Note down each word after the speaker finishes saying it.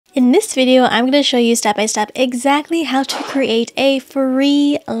In this video, I'm going to show you step by step exactly how to create a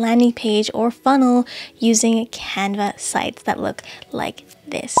free landing page or funnel using Canva sites that look like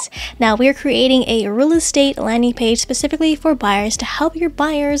this. Now, we're creating a real estate landing page specifically for buyers to help your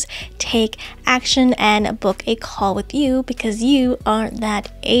buyers take action and book a call with you because you are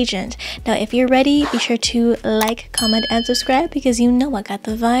that agent. Now, if you're ready, be sure to like, comment, and subscribe because you know I got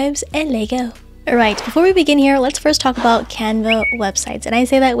the vibes, and let go. Alright, before we begin here, let's first talk about Canva websites. And I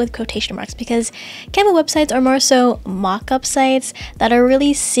say that with quotation marks because Canva websites are more so mock-up sites that are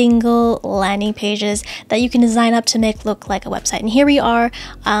really single landing pages that you can design up to make look like a website. And here we are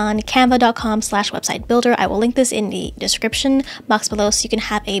on canva.com/website builder. I will link this in the description box below so you can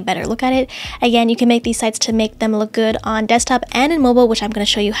have a better look at it. Again, you can make these sites to make them look good on desktop and in mobile, which I'm going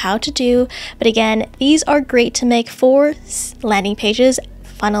to show you how to do. But again, these are great to make for landing pages,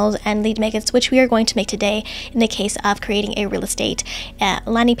 funnels, and lead magnets, which we are going to make today in the case of creating a real estate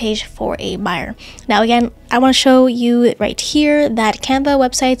landing page for a buyer. Now again, I want to show you right here that Canva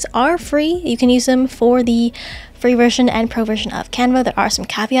websites are free. You can use them for the free version and pro version of Canva. There are some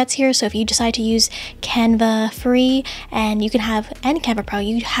caveats here, so if you decide to use Canva free and you can have and Canva Pro,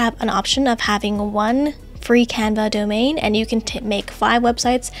 you have an option of having one free Canva domain and you can make 5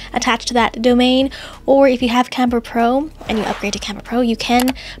 websites attached to that domain. Or if you have Canva Pro and you upgrade to Canva Pro, you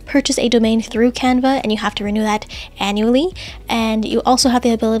can purchase a domain through Canva and you have to renew that annually. And you also have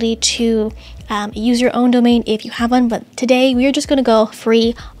the ability to use your own domain if you have one, but today we are just going to go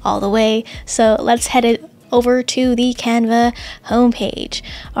free all the way. So let's head it over to the Canva homepage.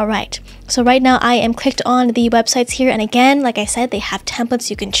 Alright, so right now I am clicked on the websites here, and again, like I said, they have templates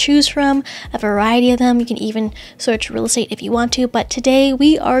you can choose from, a variety of them. You can even search real estate if you want to, but today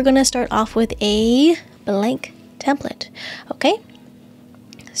we are going to start off with a blank template. Okay,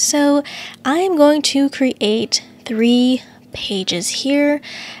 so I am going to create 3 pages here,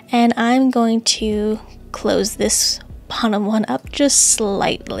 and I'm going to close this bottom one up just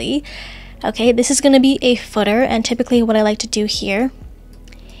slightly. Okay, this is going to be a footer, and typically what I like to do here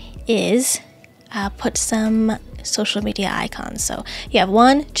is put some social media icons. So you have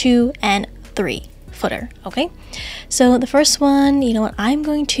 1, 2, and 3 footer. Okay, so the first one, you know what, I'm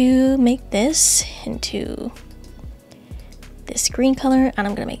going to make this into this green color, and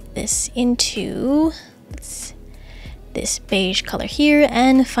I'm going to make this into this beige color here,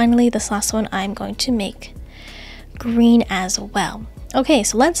 and finally this last one I'm going to make green as well. Okay,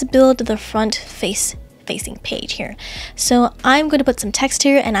 so let's build the front facing page here. So I'm going to put some text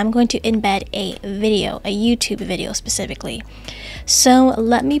here, and I'm going to embed a video, a YouTube video specifically. So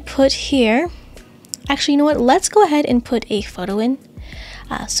let me put here, actually, you know what, let's go ahead and put a photo in.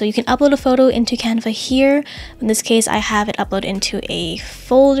 So you can upload a photo into Canva here. In this case, I have it uploaded into a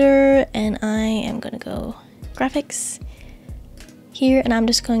folder, and I am going to go graphics here, and I'm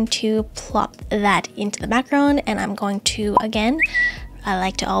just going to plop that into the background, and I'm going to, again, I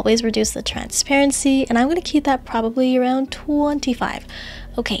like to always reduce the transparency, and I'm going to keep that probably around 25.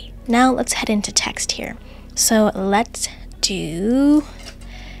 Okay, now let's head into text here. So let's do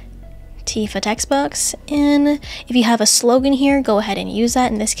T for text box, and if you have a slogan here, go ahead and use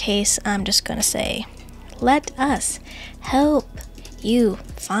that. In this case, I'm just going to say, let us help you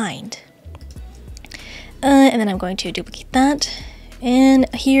find. And then I'm going to duplicate that,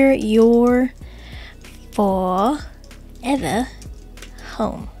 and here your forever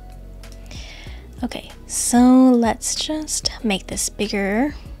home. Okay, so let's just make this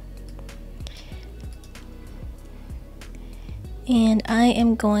bigger, and I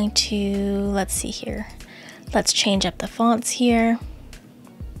am going to, let's see here, let's change up the fonts here.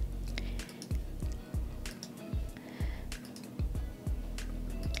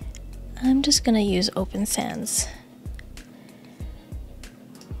 I'm just gonna use Open Sans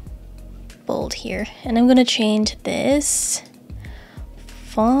bold here, and I'm gonna change this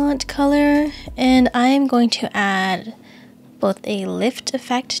font color, and I'm going to add both a lift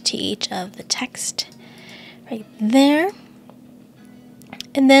effect to each of the text right there.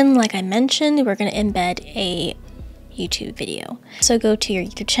 And then, like I mentioned, we're going to embed a YouTube video. So go to your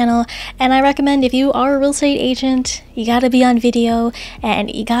YouTube channel, and I recommend, if you are a real estate agent, you gotta be on video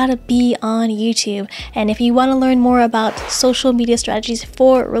and you gotta be on YouTube. And if you want to learn more about social media strategies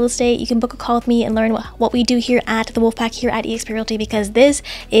for real estate, you can book a call with me and learn what we do here at the Wolfpack here at eXp Realty, because this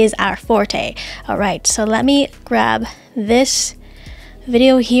is our forte. All right, so let me grab this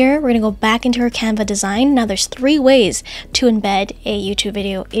video here. We're gonna go back into our Canva design. Now there's 3 ways to embed a YouTube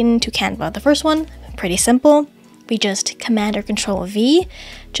video into Canva. The first one, pretty simple. we just Command or Control V,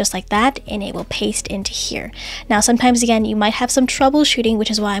 just like that, and it will paste into here. Now, sometimes again, you might have some troubleshooting, which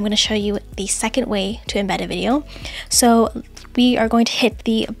is why I'm going to show you the second way to embed a video. So we are going to hit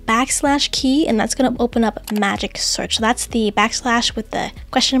the / key, and that's going to open up Magic Search. So that's the / with the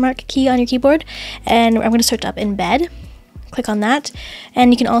question mark key on your keyboard, and I'm going to search up embed. Click on that,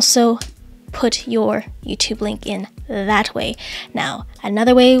 and you can also put your YouTube link in that way. Now,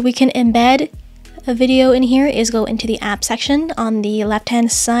 another way we can embed a video in here is go into the app section on the left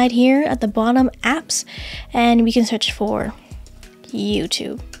hand side here at the bottom, apps, and we can search for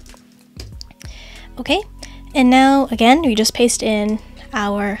YouTube. Okay, and now again we just paste in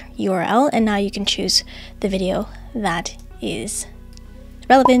our URL, and now you can choose the video that is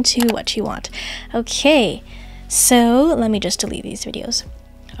relevant to what you want. Okay, so let me just delete these videos.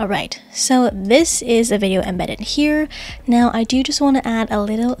 Alright, so this is a video embedded here. Now I do just want to add a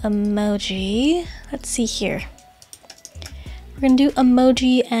little emoji. Let's see here. We're going to do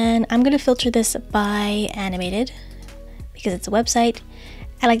emoji, and I'm going to filter this by animated because it's a website.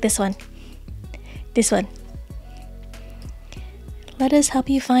 I like this one. This one. Let us help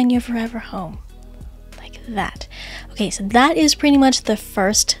you find your forever home. Like that. Okay, so that is pretty much the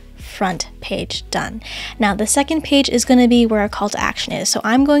first front page done. Now the second page is going to be where our call to action is. So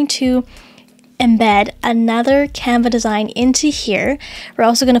I'm going to embed another Canva design into here. We're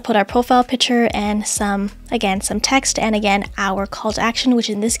also going to put our profile picture and some text, and again our call to action, which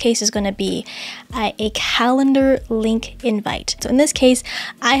in this case is going to be a calendar link invite. So in this case,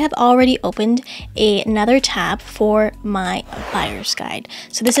 I have already opened another tab for my buyer's guide.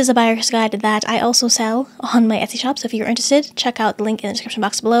 So this is a buyer's guide that I also sell on my Etsy shop. So if you're interested, check out the link in the description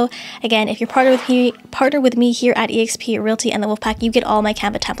box below. Again, if you're partner with me here at eXp Realty and the Wolfpack, you get all my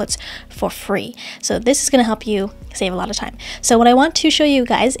Canva templates for free. So this is going to help you save a lot of time. So what I want to show you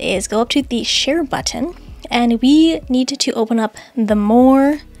guys is go up to the share button, and we need to open up the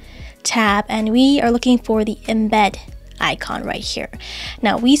more tab, and we are looking for the embed icon right here.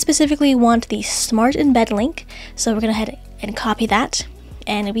 Now we specifically want the smart embed link, so we're going to head and copy that,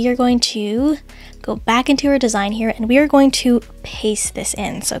 and we are going to go back into our design here, and we are going to paste this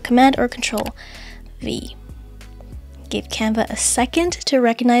in. So Command or Control V. Give Canva a second to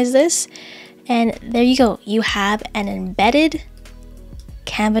recognize this, and there you go. You have an embedded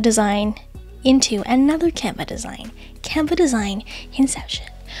Canva design into another Canva design. Canva design Inception.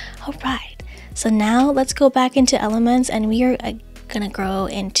 All right, so now let's go back into elements, and we are gonna go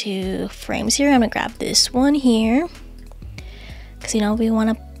into frames here. I'm gonna grab this one here because we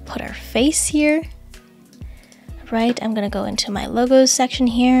want to put our face here. Right, I'm gonna go into my logos section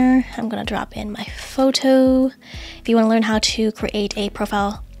here. I'm gonna drop in my photo. If you want to learn how to create a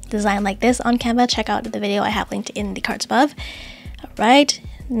profile design like this on Canva, check out the video I have linked in the cards above. All right,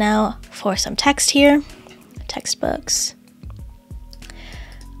 now for some text here, textbooks.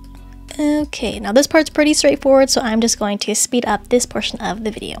 Okay, now this part's pretty straightforward, so I'm just going to speed up this portion of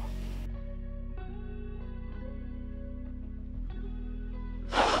the video.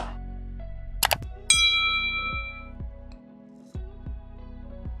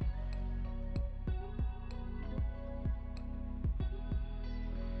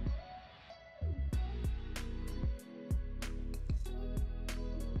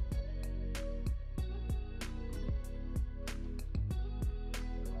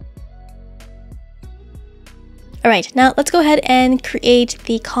 Alright, now let's go ahead and create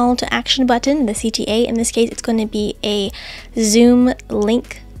the call to action button, the CTA. In this case, it's going to be a Zoom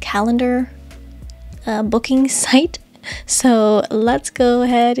link calendar booking site. So let's go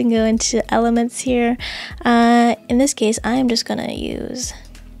ahead and go into elements here. In this case, I'm just going to use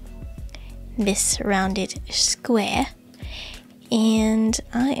this rounded square, and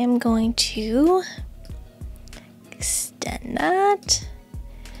I am going to extend that.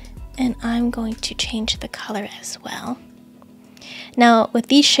 And I'm going to change the color as well. Now with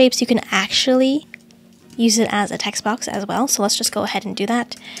these shapes, you can actually use it as a text box as well. So let's just go ahead and do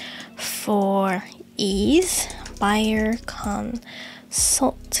that. For ease, buyer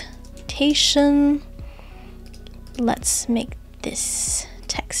consultation. Let's make this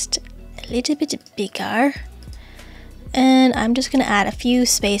text a little bit bigger. And I'm just going to add a few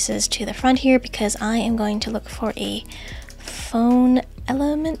spaces to the front here because I am going to look for a phone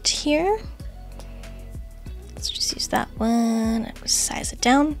element here. Let's just use that one and size it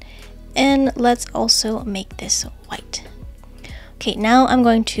down, and let's also make this white. Okay, now I'm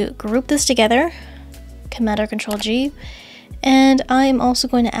going to group this together, Command or Control G, and I'm also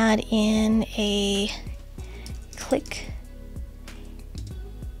going to add in a click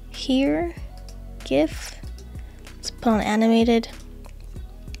here GIF. Let's put on animated.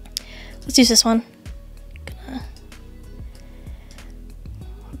 Let's use this one. Gonna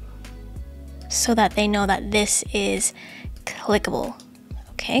so that they know that this is clickable.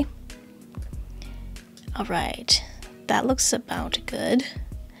 Okay. All right, that looks about good.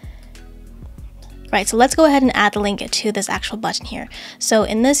 Right, so let's go ahead and add the link to this actual button here. So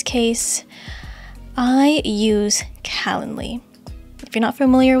in this case, I use Calendly. If you're not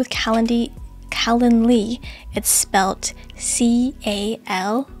familiar with Calendly, it's spelled C-A-L-E-N-D-L-Y,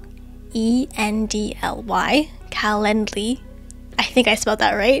 Calendly. I think I spelled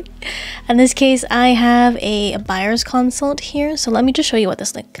that right. In this case, I have a buyer's consult here. So let me just show you what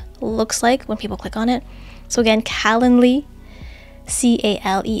this link looks like when people click on it. So again, Calendly,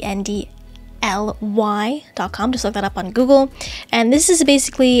 CALENDLY.com. Just look that up on Google. And this is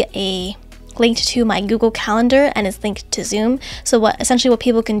basically a link to my Google Calendar, and it's linked to Zoom. So essentially what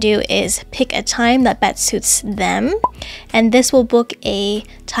people can do is pick a time that best suits them, and this will book a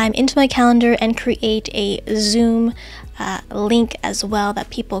time into my calendar and create a Zoom link as well that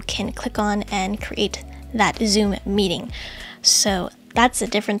people can click on and create that Zoom meeting. So that's a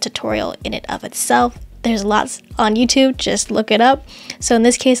different tutorial in and of itself. There's lots on YouTube, just look it up. So in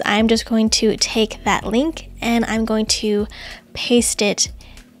this case, I'm just going to take that link and I'm going to paste it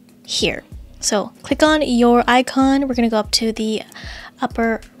here. So click on your icon. We're going to go up to the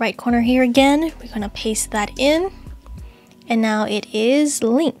upper right corner here again. We're going to paste that in, and now it is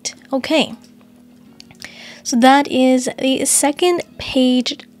linked. Okay. So that is the second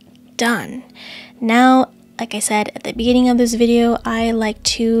page done. Now, like I said at the beginning of this video, I like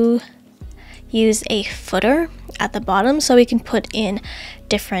to use a footer at the bottom so we can put in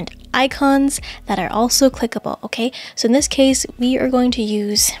different icons that are also clickable. Okay, so in this case, we are going to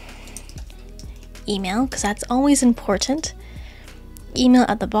use email because that's always important. Email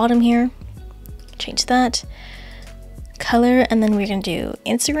at the bottom here. Change that. Color, and then we're going to do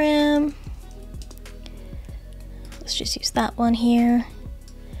Instagram. Let's just use that one here.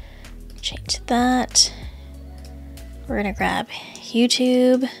 Change that. We're going to grab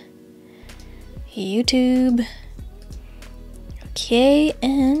YouTube. Okay,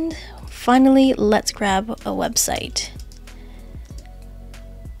 and finally, let's grab a website.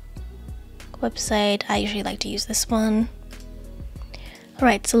 I usually like to use this one. All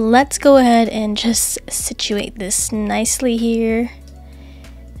right, so let's go ahead and just situate this nicely here.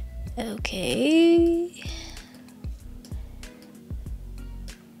 Okay.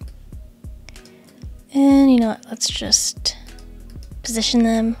 And you know what, let's just position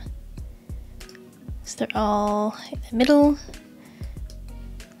them so they're all in the middle.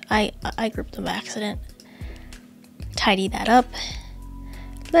 I grouped them by accident. Tidy that up.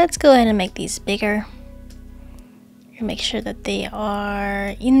 Let's go ahead and make these bigger. And make sure that they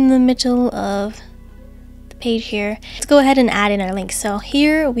are in the middle of the page here. Let's go ahead and add in our links. So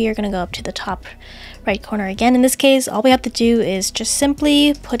here we are going to go up to the top right corner again. In this case, all we have to do is just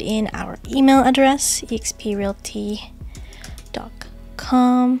simply put in our email address,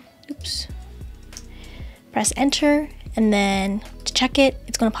 exprealty.com. Oops. Press enter, and then to check it,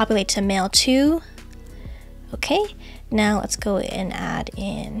 it's going to populate to mail to. Okay, now let's go and add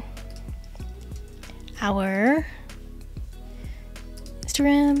in our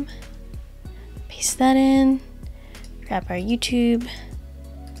Instagram, paste that in, grab our YouTube,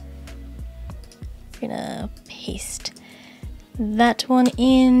 we're gonna paste that one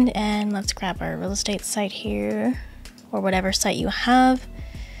in, and let's grab our real estate site here, or whatever site you have,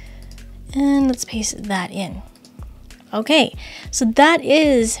 and let's paste that in. Okay, so that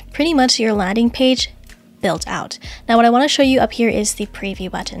is pretty much your landing page built out. Now what I want to show you up here is the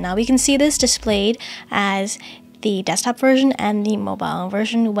preview button. Now we can see this displayed as the desktop version and the mobile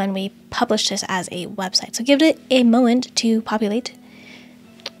version when we publish this as a website. So give it a moment to populate.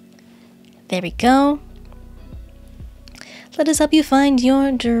 There we go. Let us help you find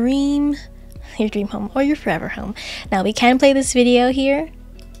your dream home or your forever home. Now we can play this video here.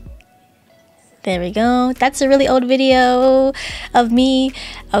 There we go. That's a really old video of me.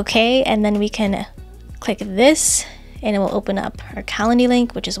 Okay, and then we can click this and it will open up our Calendly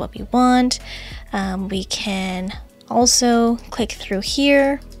link, which is what we want. We can also click through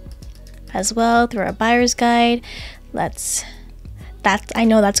here as well through our buyer's guide. I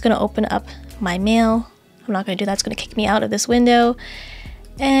know that's going to open up my mail. I'm not going to do that. It's going to kick me out of this window.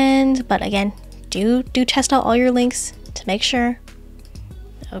 But again, do test out all your links to make sure.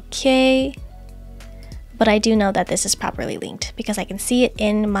 Okay. But I do know that this is properly linked because I can see it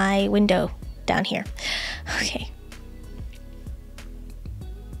in my window down here. Okay.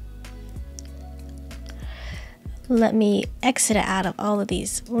 Let me exit out of all of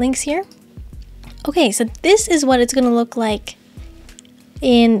these links here. Okay, so this is what it's going to look like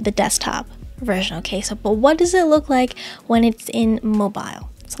in the desktop version. Okay, so but what does it look like when it's in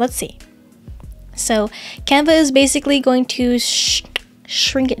mobile? So let's see. So Canva is basically going to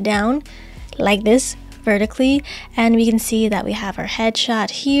shrink it down like this vertically, and we can see that we have our headshot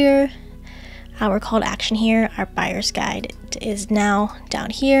here, our call to action here, our buyer's guide is now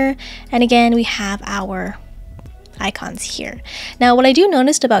down here, and again we have our icons here. Now what I do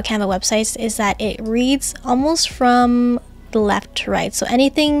notice about Canva websites is that it reads almost from the left to right, so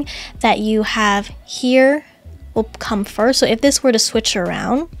anything that you have here will come first. So if this were to switch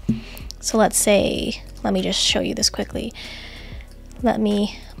around, so let's say, let me just show you this quickly. Let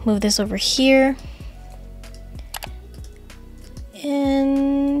me move this over here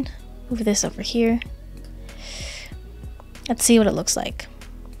and move this over here. Let's see what it looks like.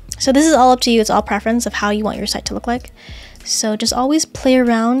 So this is all up to you. It's all preference of how you want your site to look like. So just always play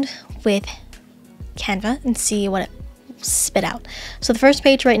around with Canva and see what it spit out. So the first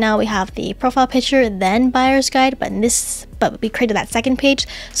page right now we have the profile picture, then buyer's guide, but we created that second page,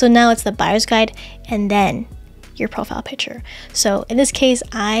 so now it's the buyer's guide and then your profile picture. So in this case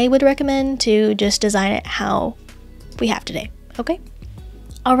I would recommend to just design it how we have today. Okay.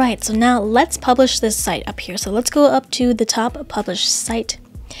 All right, so now let's publish this site up here. So let's go up to the top, publish site,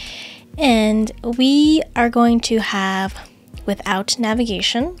 and we are going to have without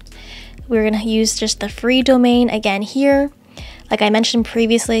navigation. We're going to use just the free domain again here. Like I mentioned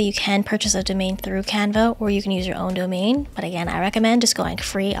previously, you can purchase a domain through Canva or you can use your own domain. But again, I recommend just going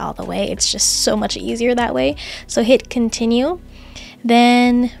free all the way. It's just so much easier that way. So hit continue.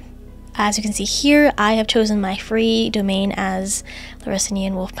 Then as you can see here, I have chosen my free domain as Laressa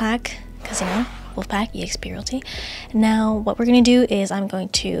Ngoeun Wolfpack, because you know, Wolfpack, EXP Realty. Now what we're going to do is I'm going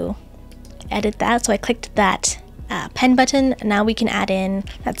to edit that. So I clicked that pen button. Now we can add in,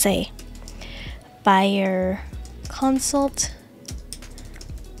 let's say, buyer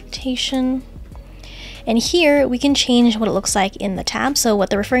consultation, and here we can change what it looks like in the tab. So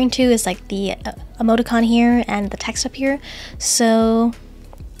what they're referring to is like the emoticon here and the text up here. So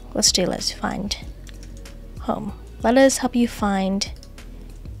let's find home. Let us help you find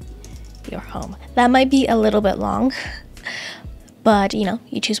your home. That might be a little bit long, but you know,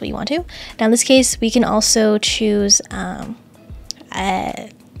 you choose what you want to. Now in this case we can also choose an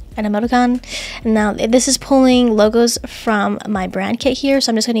emoticon. Now this is pulling logos from my brand kit here,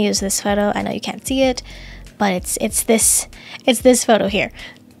 so I'm just going to use this photo. I know you can't see it, but it's this photo here.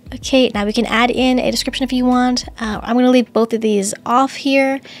 Okay, now we can add in a description if you want. I'm going to leave both of these off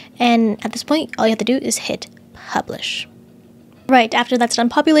here, and at this point all you have to do is hit publish. Right, after that's done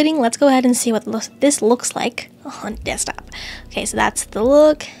populating, let's go ahead and see what this looks like on desktop. Okay, so that's the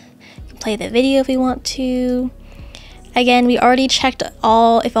look. You can play the video if you want to. Again, we already checked if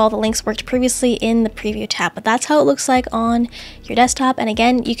all the links worked previously in the preview tab, but that's how it looks like on your desktop. And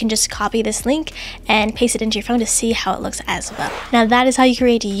again, you can just copy this link and paste it into your phone to see how it looks as well. Now that is how you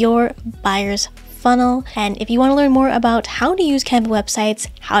create your buyer's funnel. And if you want to learn more about how to use Canva websites,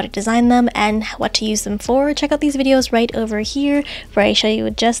 how to design them, and what to use them for, check out these videos right over here where I show you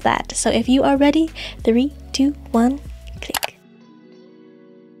just that. So if you are ready, 3, 2, 1,